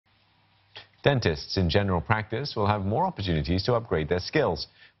Dentists in general practice will have more opportunities to upgrade their skills.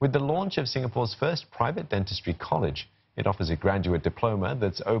 With the launch of Singapore's first private dentistry college, it offers a graduate diploma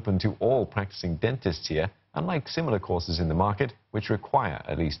that's open to all practicing dentists here, unlike similar courses in the market, which require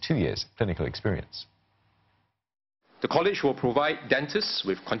at least 2 years clinical experience. The college will provide dentists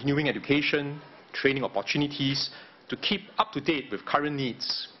with continuing education, training opportunities to keep up to date with current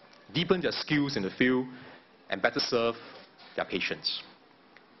needs, deepen their skills in the field, and better serve their patients.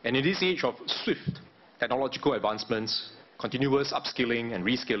 And in this age of swift technological advancements, continuous upskilling and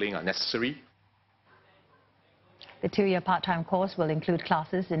reskilling are necessary. The 2-year part-time course will include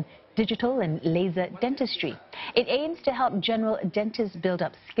classes in digital and laser dentistry. It aims to help general dentists build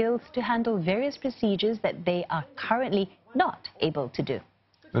up skills to handle various procedures that they are currently not able to do.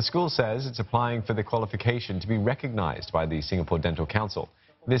 The school says it's applying for the qualification to be recognized by the Singapore Dental Council.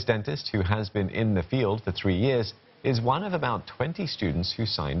 This dentist, who has been in the field for 3 years, is one of about 20 students who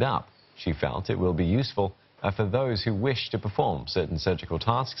signed up. She felt it will be useful for those who wish to perform certain surgical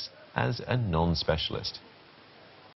tasks as a non-specialist.